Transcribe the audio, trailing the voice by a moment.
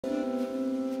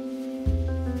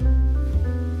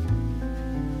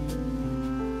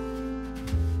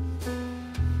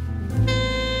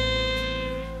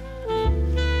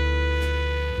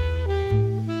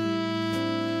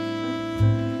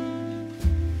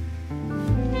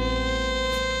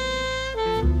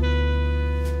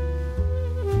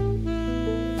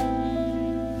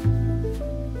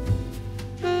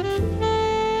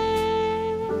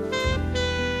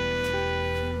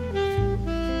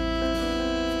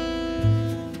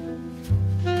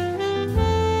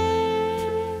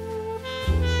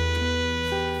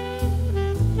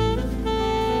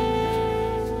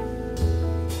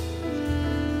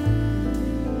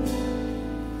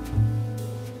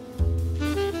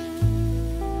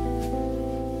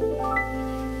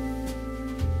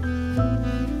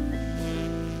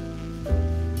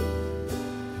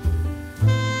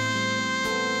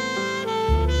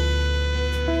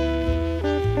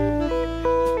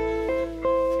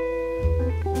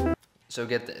So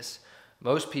get this,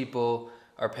 most people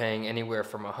are paying anywhere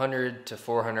from $100 to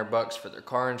 $400 for their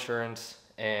car insurance,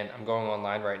 and I'm going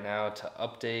online right now to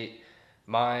update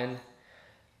mine.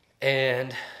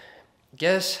 And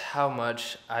guess how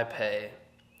much I pay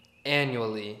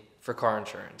annually for car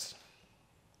insurance?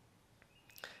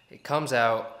 It comes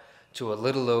out to a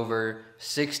little over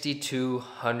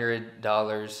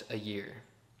 $6,200 a year.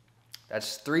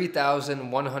 That's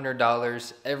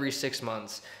 $3,100 every 6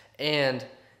 months, and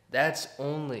that's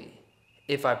only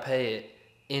if I pay it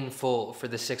in full for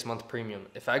the 6-month premium.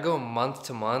 If I go month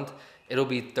to month, it'll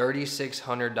be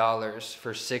 $3,600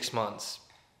 for 6 months,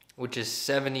 which is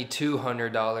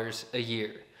 $7,200 a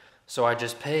year. So I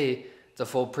just pay the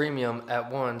full premium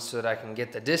at once so that I can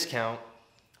get the discount.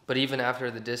 But even after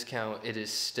the discount, it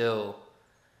is still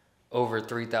over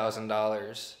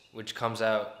 $3,000, which comes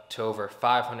out to over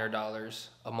 $500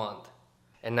 a month.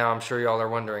 And now I'm sure y'all are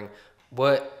wondering,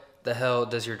 what the hell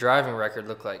does your driving record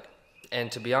look like?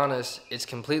 And to be honest, it's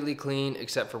completely clean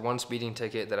except for one speeding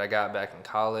ticket that I got back in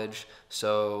college.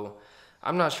 So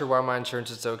I'm not sure why my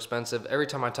insurance is so expensive. Every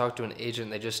time I talk to an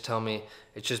agent, they just tell me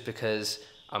it's just because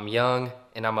I'm young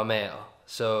and I'm a male.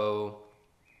 So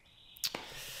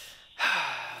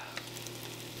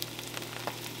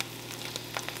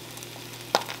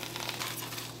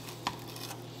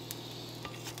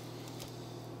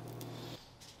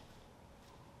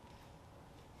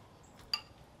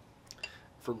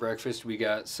for breakfast, we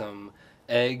got some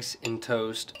eggs and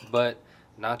toast, but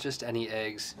not just any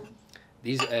eggs.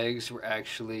 These eggs were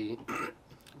actually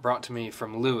brought to me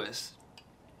from Lewis,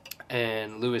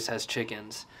 and Lewis has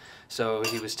chickens. So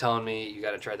he was telling me, you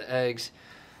gotta try the eggs.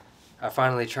 I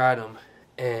finally tried them,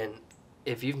 and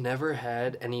if you've never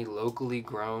had any locally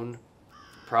grown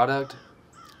product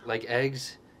like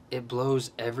eggs, it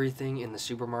blows everything in the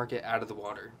supermarket out of the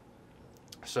water.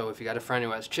 So if you got a friend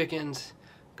who has chickens,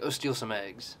 go steal some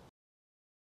eggs.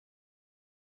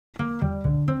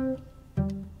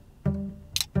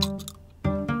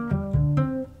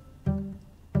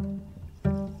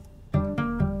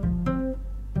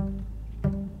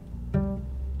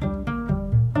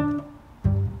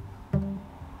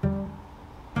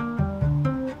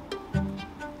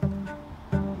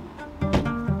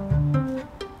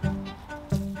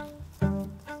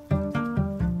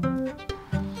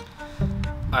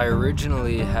 I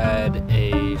originally had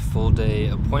a full day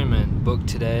appointment booked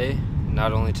today,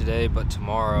 not only today but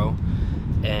tomorrow,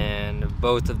 and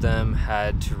both of them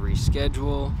had to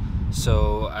reschedule,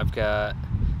 so I've got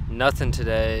nothing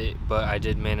today, but I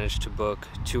did manage to book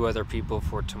 2 other people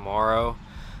for tomorrow,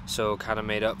 so kind of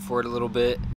made up for it a little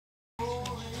bit.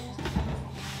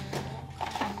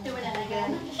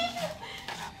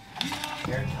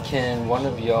 Can one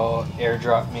of y'all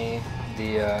airdrop me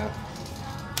the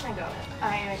I got it.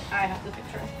 I have the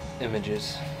picture.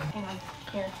 Images? Hang on.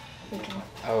 Here.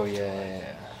 Oh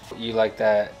yeah. You like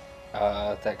that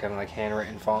that kind of like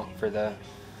handwritten font for the...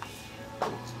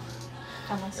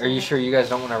 Are you sure you guys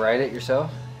don't want to write it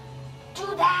yourself? Do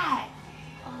that!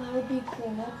 Oh, that would be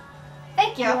cool.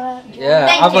 Thank you. Yeah,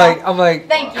 Thank I'm like,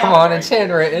 Thank come you. on, it's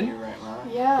handwritten.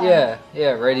 Yeah.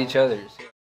 Yeah, write each other's.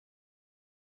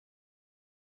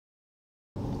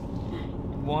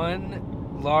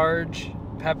 1 large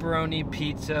pepperoni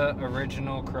pizza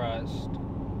original crust.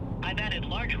 I've added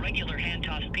large regular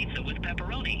hand-tossed pizza with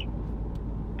pepperoni.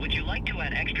 Would you like to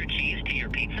add extra cheese to your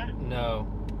pizza? No.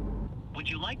 Would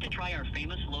you like to try our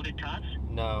famous loaded tots?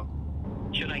 No.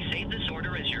 Should I save this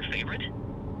order as your favorite?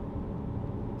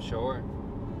 Sure.